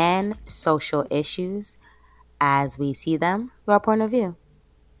 political, and social issues as we see them through our point of view.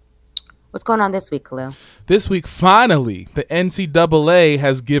 What's going on this week, Khalil? This week, finally, the NCAA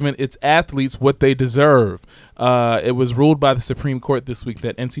has given its athletes what they deserve. It was ruled by the Supreme Court this week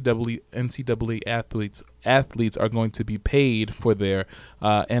that NCAA athletes are going to be paid for their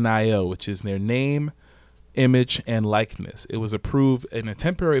NIL, which is their name, image, and likeness. It was approved in a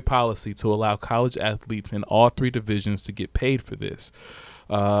temporary policy to allow college athletes in all three divisions to get paid for this.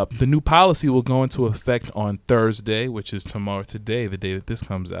 The new policy will go into effect on Thursday, which is today, the day that this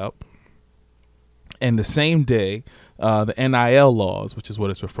comes out. And the same day, the NIL laws, which is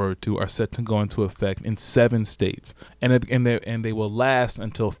what it's referred to, are set to go into effect in 7 states. And they will last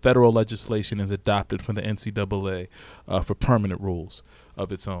until federal legislation is adopted from the NCAA for permanent rules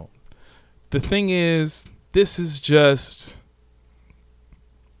of its own. The thing is, this is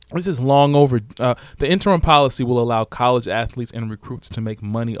long over. The interim policy will allow college athletes and recruits to make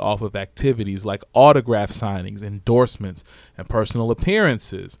money off of activities like autograph signings, endorsements, and personal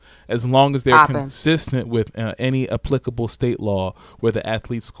appearances, as long as they're consistent with any applicable state law where the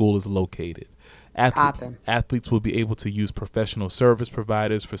athlete's school is located. Athletes will be able to use professional service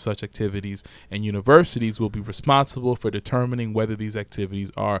providers for such activities, and universities will be responsible for determining whether these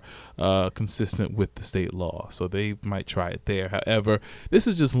activities are consistent with the state law. So they might try it there. However, this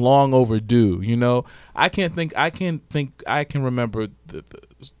is just long overdue. You know, I can remember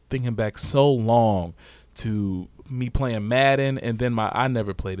thinking back so long to me playing Madden, and then I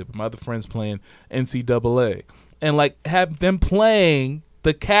never played it, but my other friends playing NCAA, and like have them playing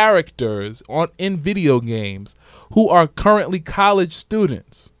the characters in video games who are currently college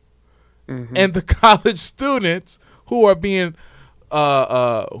students, and the college students who are being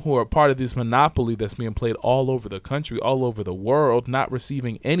who are part of this monopoly that's being played all over the country, all over the world, not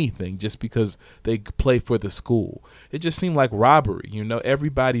receiving anything just because they play for the school. It just seemed like robbery. You know,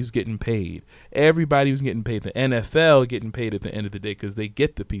 everybody's getting paid. Everybody was getting paid. The NFL getting paid at the end of the day because they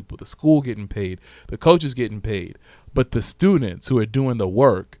get the people. The school getting paid. The coaches getting paid. But the students who are doing the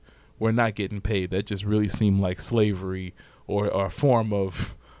work were not getting paid. That just really seemed like slavery or a form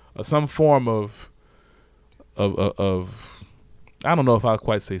of some form of I don't know if I'll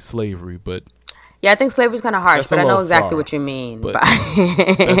quite say slavery, but yeah, I think slavery is kind of harsh, but I know exactly what you mean. But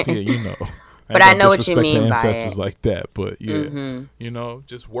that's, yeah, you know. But I know what you mean by ancestors it. like that, but yeah, you know,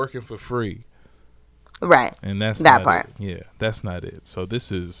 just working for free, right? And that's that part. Yeah, that's not it. So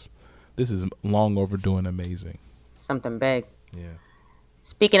this is long overdue and amazing. Something big. Yeah.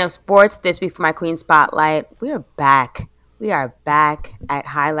 Speaking of sports, this week for my Queen Spotlight, we are back. We are back at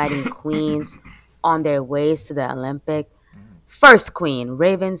highlighting queens on their ways to the Olympic. First queen,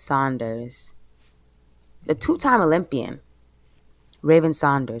 Raven Saunders. The 2-time Olympian, Raven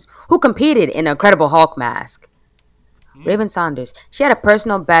Saunders, who competed in an Incredible Hulk mask. Raven Saunders, she had a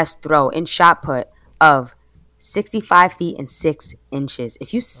personal best throw in shot put of 65 feet and 6 inches.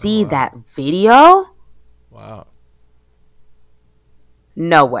 If you see that video, wow.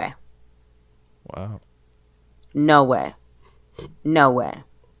 No way. Wow. No way. No way.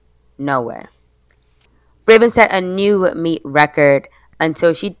 No way. Raven set a new meet record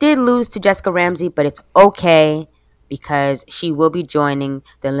until she did lose to Jessica Ramsey, but it's okay because she will be joining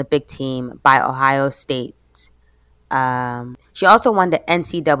the Olympic team by Ohio State. She also won the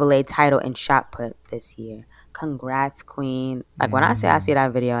NCAA title in shot put this year. Congrats, Queen. Like, when I see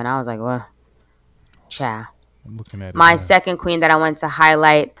that video, and I was like, well, ciao. I'm looking at it My now. second queen that I want to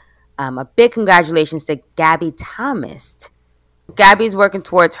highlight, a big congratulations to Gabby Thomas. Gabby's working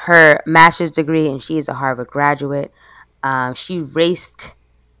towards her master's degree, and she is a Harvard graduate. She raced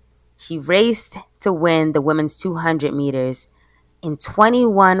to win the women's 200 meters in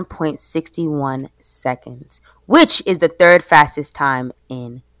 21.61 seconds, which is the third fastest time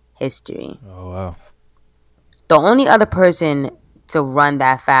in history. Oh, wow. The only other person to run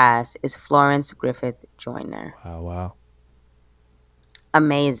that fast is Florence Griffith Joyner. Wow.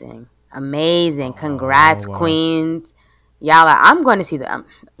 Amazing. Congrats, queens. Y'all, I'm going to see them.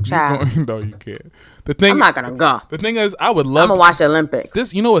 No, you can't. I'm not going to go. The thing is, I would love to watch the Olympics.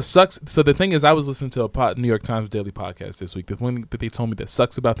 This, you know what sucks? So the thing is, I was listening to a New York Times Daily podcast this week. The one that they told me that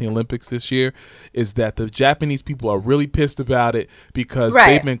sucks about the Olympics this year is that the Japanese people are really pissed about it because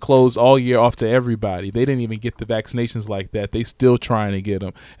they've been closed all year off to everybody. They didn't even get the vaccinations like that. They still trying to get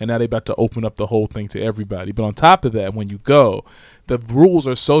them. And now they're about to open up the whole thing to everybody. But on top of that, when you go, the rules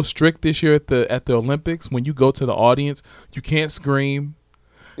are so strict this year at the Olympics. When you go to the audience, you can't scream.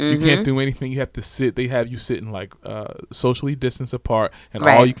 You can't do anything. You have to sit. They have you sitting like socially distanced apart, and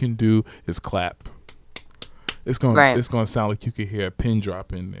all you can do is clap. It's gonna sound like you could hear a pin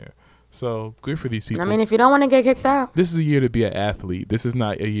drop in there. So good for these people. I mean, if you don't want to get kicked out, this is a year to be an athlete. This is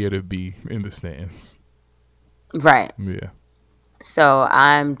not a year to be in the stands. Right. Yeah. So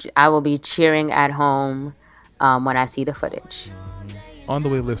I will be cheering at home when I see the footage. On the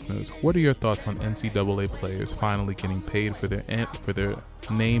way, listeners, what are your thoughts on NCAA players finally getting paid for their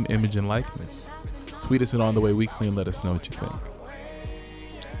name, image, and likeness? Tweet us at On The Way Weekly and let us know what you think.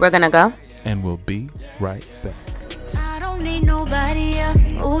 We're gonna go, and we'll be right back. I don't need nobody else.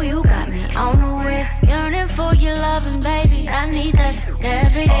 Ooh, you got me on the way, yearning for your loving, baby. I need that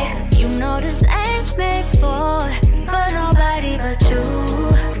every day, 'cause you know this ain't made for nobody but you.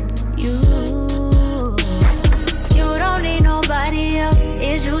 You don't need nobody else.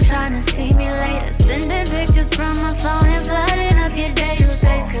 Is you trying to see me later? Sending pictures from my phone and flooding up your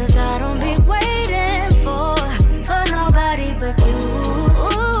database, 'cause I don't be waiting for nobody but you.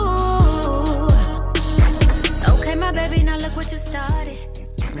 Okay, my baby, now look what you started.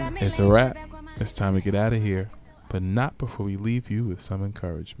 It's a wrap. It's time to get out of here, but not before we leave you with some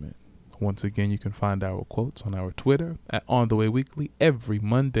encouragement. Once again, you can find our quotes on our Twitter at On The Way Weekly every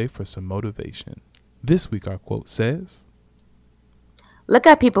Monday for some motivation. This week, our quote says, look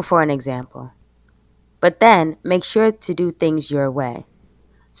at people for an example, but then make sure to do things your way.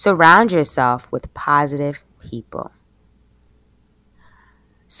 Surround yourself with positive people.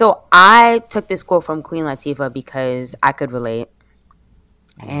 So I took this quote from Queen Latifah because I could relate.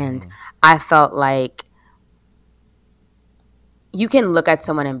 And I felt like you can look at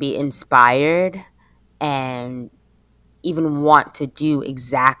someone and be inspired and even want to do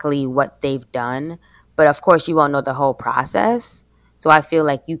exactly what they've done. But of course, you won't know the whole process. So I feel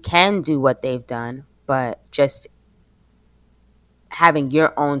like you can do what they've done, but just having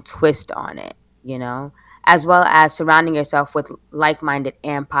your own twist on it, you know, as well as surrounding yourself with like-minded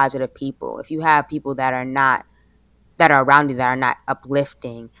and positive people. If you have people that are around you that are not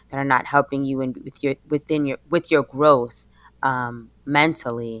uplifting, that are not helping you with your growth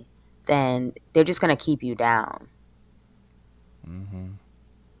mentally, then they're just gonna keep you down.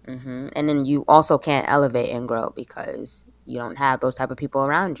 And then you also can't elevate and grow because you don't have those type of people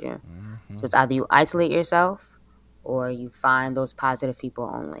around you. So it's either you isolate yourself or you find those positive people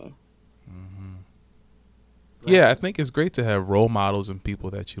only. Yeah, I think it's great to have role models and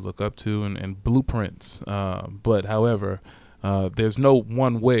people that you look up to and blueprints. But however, there's no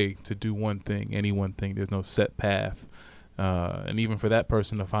one way to do one thing, any one thing. There's no set path. And even for that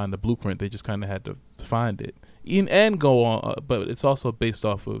person to find the blueprint, they just kind of had to find it and go on. But it's also based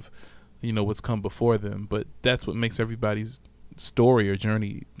off of, what's come before them. But that's what makes everybody's story or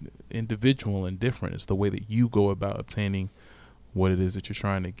journey individual and different. It's the way that you go about obtaining what it is that you're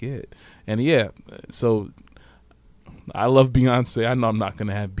trying to get. And yeah, so I love Beyonce. I know I'm not going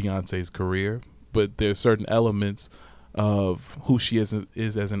to have Beyonce's career, but there's certain elements of who she is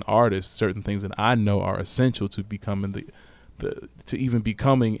as an artist, certain things that I know are essential to becoming to even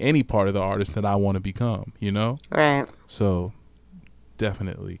becoming any part of the artist that I want to become, Right. So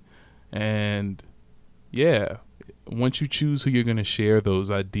definitely. And yeah, once you choose who you're going to share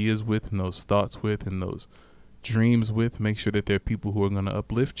those ideas with and those thoughts with and those dreams with, make sure that there are people who are going to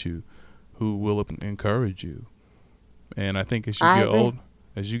uplift you, who will encourage you. And I think as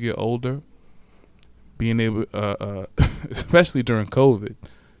you get older, being able, especially during COVID,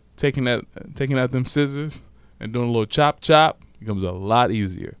 taking out them scissors and doing a little chop becomes a lot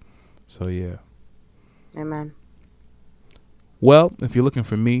easier. So yeah. Amen. Well, if you're looking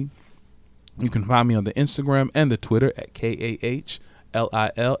for me, you can find me on the Instagram and the Twitter at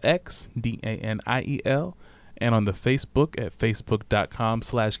KAHLILXDANIEL, and on the Facebook at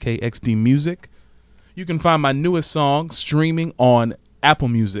facebook.com/KXDmusic. You can find my newest song streaming on Apple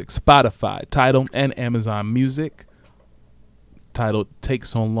Music, Spotify, Tidal, and Amazon Music, titled Take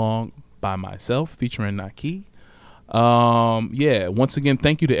So Long by myself, featuring Naki. Once again,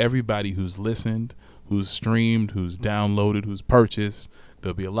 thank you to everybody who's listened, who's streamed, who's downloaded, who's purchased.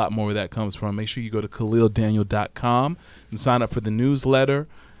 There'll be a lot more where that comes from. Make sure you go to KhalilDaniel.com and sign up for the newsletter.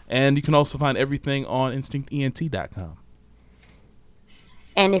 And you can also find everything on InstinctENT.com.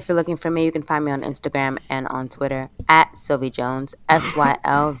 And if you're looking for me, you can find me on Instagram and on Twitter at Sylvie Jones,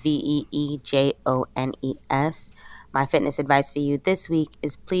 SYLVEEJONES. My fitness advice for you this week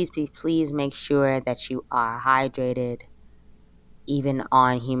is please make sure that you are hydrated, even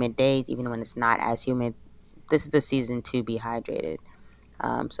on humid days, even when it's not as humid. This is the season to be hydrated.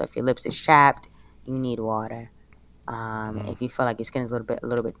 So if your lips is chapped, you need water. If you feel like your skin is a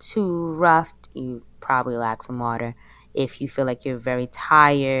little bit too rough, you probably lack some water. If you feel like you're very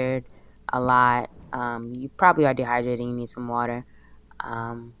tired a lot, you probably are dehydrated and you need some water.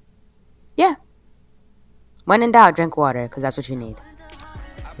 When in doubt, drink water, because that's what you need.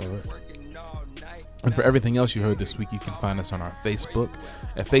 All right. And for everything else you heard this week, you can find us on our Facebook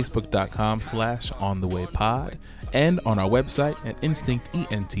at facebook.com/onthewaypod and on our website at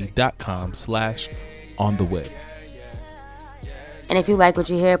instinctent.com/ontheway. And if you like what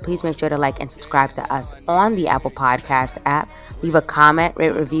you hear, please make sure to like and subscribe to us on the Apple Podcast app. Leave a comment,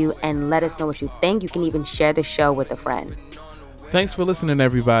 rate, review, and let us know what you think. You can even share the show with a friend. Thanks for listening,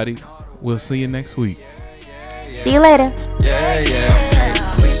 everybody. We'll see you next week. See you later.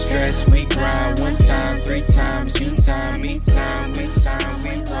 Yeah. We stress, we grind 1 time, 3 times, you time, me time.